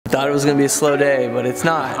Thought it was gonna be a slow day, but it's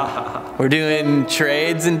not. We're doing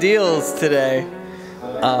trades and deals today.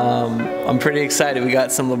 I'm pretty excited. We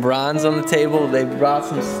got some LeBrons on the table. They brought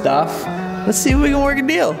some stuff. Let's see if we can work a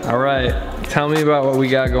deal. All right, tell me about what we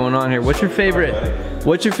got going on here. What's your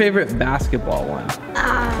favorite basketball one?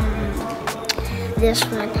 This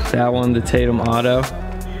one. That one, the Tatum auto.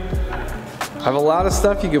 I have a lot of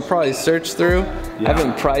stuff you could probably search through. Yeah. I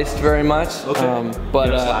haven't priced very much, but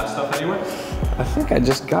you have slab stuff anywhere? I think I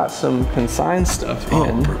just got some consigned stuff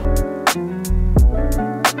in.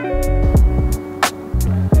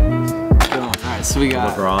 Alright, so we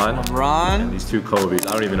got LeBron. And these two Kobe's.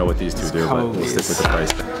 I don't even know what these two do, but we'll stick with the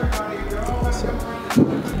price.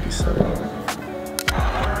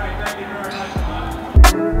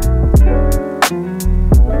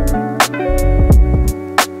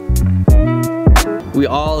 We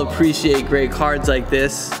all appreciate great cards like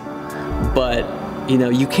this, but you know,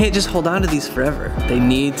 you can't just hold on to these forever. They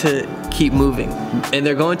need to keep moving. And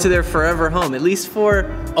they're going to their forever home, at least for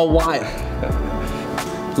a while.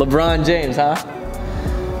 LeBron James, huh?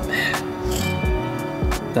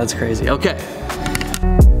 Man. That's crazy. Okay.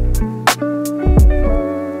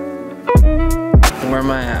 Where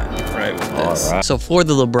am I at? Right with this. So for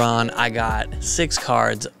the LeBron, I got 6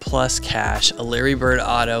 cards plus cash, a Larry Bird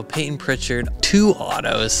auto, Peyton Pritchard, 2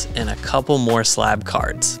 autos, and a couple more slab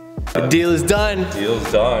cards. The deal is done. Deal's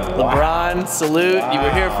done. LeBron, wow. salute. Wow. You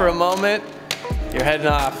were here for a moment. You're heading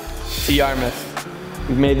off to Yarmouth.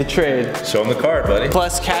 We've made the trade. Show him the card, buddy.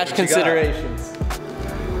 Plus cash considerations.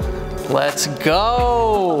 Let's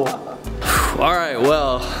go. All right,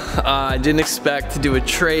 well, I didn't expect to do a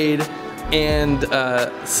trade and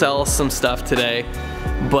sell some stuff today,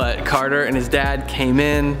 but Carter and his dad came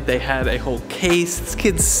in. They had a whole case. This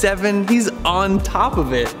kid's 7. He's on top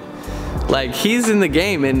of it. Like, he's in the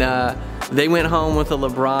game, and they went home with a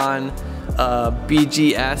LeBron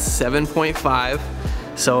BGS 7.5.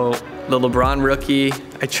 So the LeBron rookie,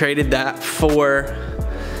 I traded that for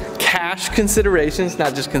cash considerations,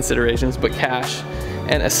 not just considerations, but cash,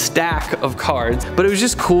 and a stack of cards. But it was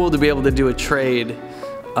just cool to be able to do a trade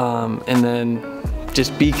and then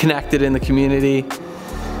just be connected in the community.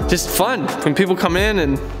 Just fun when people come in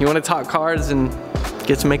and you want to talk cards and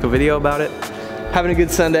get to make a video about it. Having a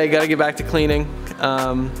good Sunday, gotta get back to cleaning,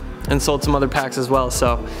 and sold some other packs as well.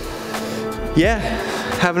 So yeah,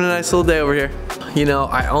 having a nice little day over here. You know,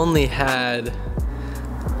 I only had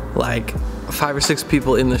like 5 or 6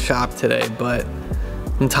 people in the shop today, but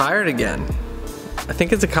I'm tired again. I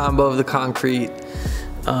think it's a combo of the concrete,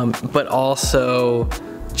 but also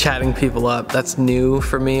chatting people up. That's new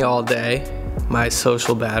for me all day. My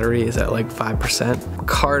social battery is at like 5%.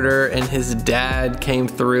 Carter and his dad came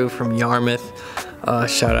through from Yarmouth.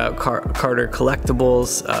 Shout out Carter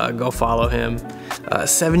Collectibles, go follow him.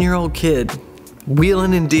 7-year-old kid,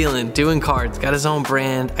 wheeling and dealing, doing cards, got his own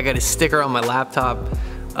brand. I got his sticker on my laptop.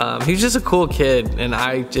 He was just a cool kid, and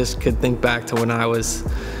I just could think back to when I was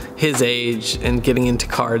his age and getting into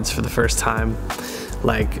cards for the first time,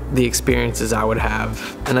 like the experiences I would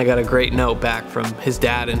have. And I got a great note back from his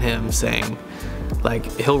dad and him saying, like,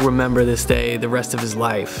 he'll remember this day the rest of his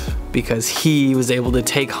life because he was able to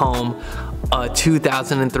take home a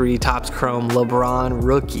 2003 Topps Chrome LeBron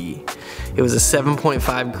rookie. It was a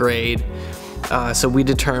 7.5 grade, so we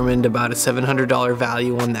determined about a $700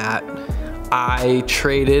 value on that. I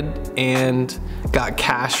traded and got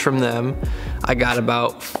cash from them. I got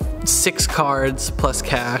about 6 cards plus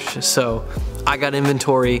cash, so I got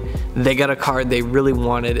inventory, they got a card they really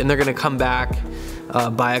wanted, and they're gonna come back,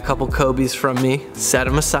 buy a couple Kobe's from me, set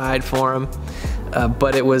them aside for them.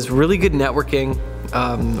 But it was really good networking,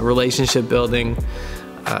 relationship building,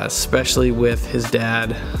 especially with his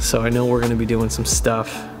dad. So I know we're gonna be doing some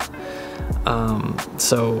stuff.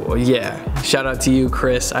 So yeah, shout out to you,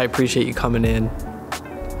 Chris. I appreciate you coming in.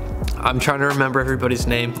 I'm trying to remember everybody's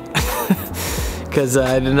name. Because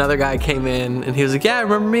another guy came in and he was like, yeah,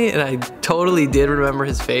 remember me? And I totally did remember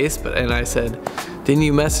his face, and I said, didn't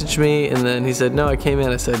you message me? And then he said, no, I came in.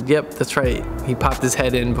 I said, yep, that's right. He popped his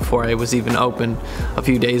head in before I was even open a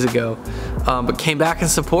few days ago, but came back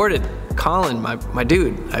and supported. Colin, my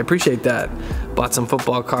dude, I appreciate that. Bought some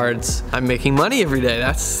football cards. I'm making money every day.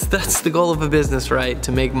 That's the goal of a business, right?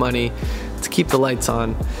 To make money, to keep the lights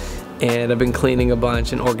on. And I've been cleaning a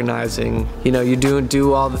bunch and organizing. You know, you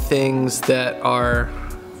do all the things that are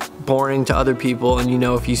boring to other people, and you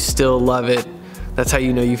know, if you still love it, that's how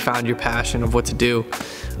you know you found your passion of what to do.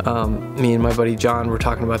 Me and my buddy John were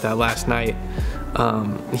talking about that last night.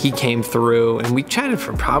 He came through and we chatted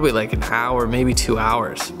for probably like an hour, maybe 2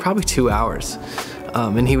 hours, probably 2 hours.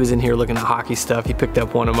 And he was in here looking at hockey stuff. He picked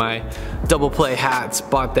up one of my double play hats,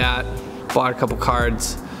 bought that, bought a couple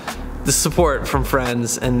cards. the support from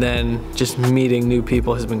friends and then just meeting new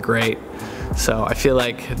people has been great. So I feel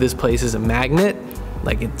like this place is a magnet,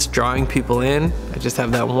 like it's drawing people in. I just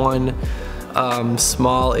have that one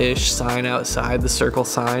small-ish sign outside, the circle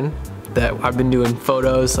sign, that I've been doing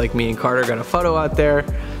photos, like me and Carter got a photo out there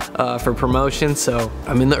for promotion. So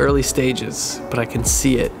I'm in the early stages, but I can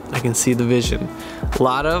see it. I can see the vision. A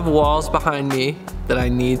lot of walls behind me that I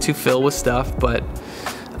need to fill with stuff, but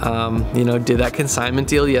you know, did that consignment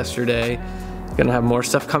deal yesterday. Gonna have more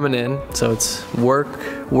stuff coming in, so it's work,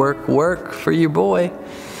 work, work for your boy.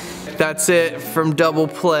 That's it from Double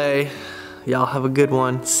Play. Y'all have a good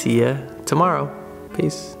one. See ya tomorrow.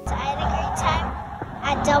 Peace. I had a great time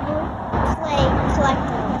at Double Play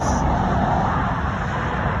Collectibles.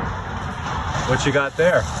 What you got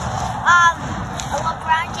there? A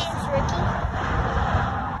LeBron James rookie.